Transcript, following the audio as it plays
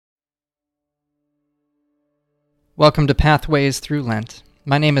Welcome to Pathways Through Lent.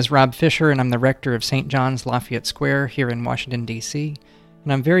 My name is Rob Fisher, and I'm the rector of St. John's Lafayette Square here in Washington, D.C.,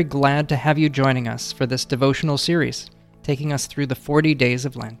 and I'm very glad to have you joining us for this devotional series, taking us through the 40 days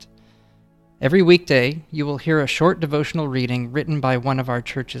of Lent. Every weekday, you will hear a short devotional reading written by one of our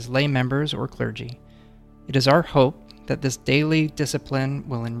church's lay members or clergy. It is our hope that this daily discipline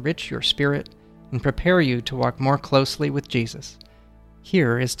will enrich your spirit and prepare you to walk more closely with Jesus.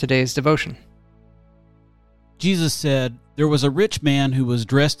 Here is today's devotion. Jesus said, "There was a rich man who was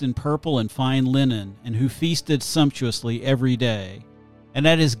dressed in purple and fine linen, and who feasted sumptuously every day. And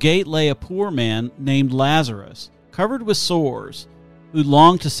at his gate lay a poor man named Lazarus, covered with sores, who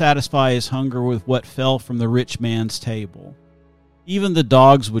longed to satisfy his hunger with what fell from the rich man's table. Even the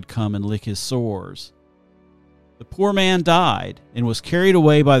dogs would come and lick his sores. The poor man died, and was carried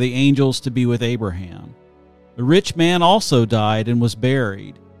away by the angels to be with Abraham. The rich man also died and was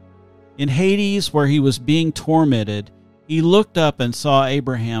buried. In Hades, where he was being tormented, he looked up and saw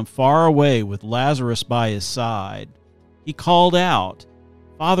Abraham far away with Lazarus by his side. He called out,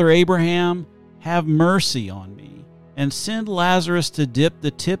 'Father Abraham, have mercy on me, and send Lazarus to dip the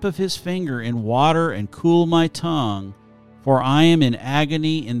tip of his finger in water and cool my tongue, for I am in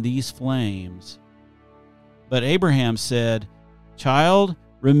agony in these flames.' But Abraham said, 'Child,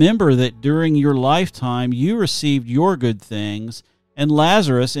 remember that during your lifetime you received your good things, and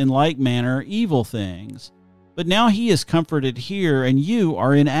Lazarus in like manner evil things. But now he is comforted here, and you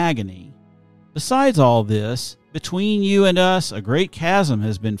are in agony. Besides all this, between you and us a great chasm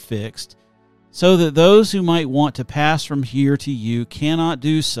has been fixed, so that those who might want to pass from here to you cannot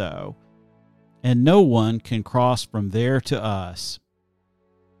do so, and no one can cross from there to us.'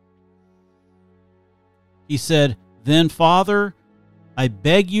 He said, 'Then, Father, I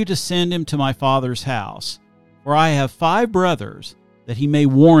beg you to send him to my father's house, for I have 5 brothers, that he may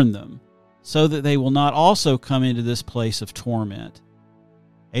warn them, so that they will not also come into this place of torment.'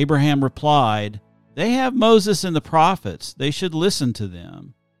 Abraham replied, 'They have Moses and the prophets. They should listen to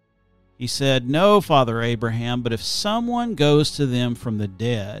them.' He said, 'No, Father Abraham, but if someone goes to them from the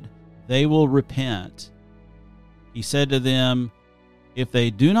dead, they will repent.' He said to them, 'If they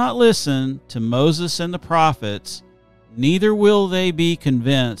do not listen to Moses and the prophets, neither will they be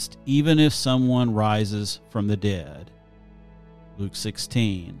convinced, even if someone rises from the dead.'" Luke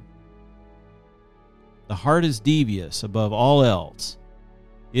 16. The heart is devious above all else.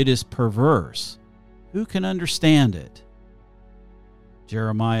 It is perverse. Who can understand it?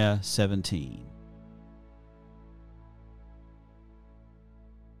 Jeremiah 17.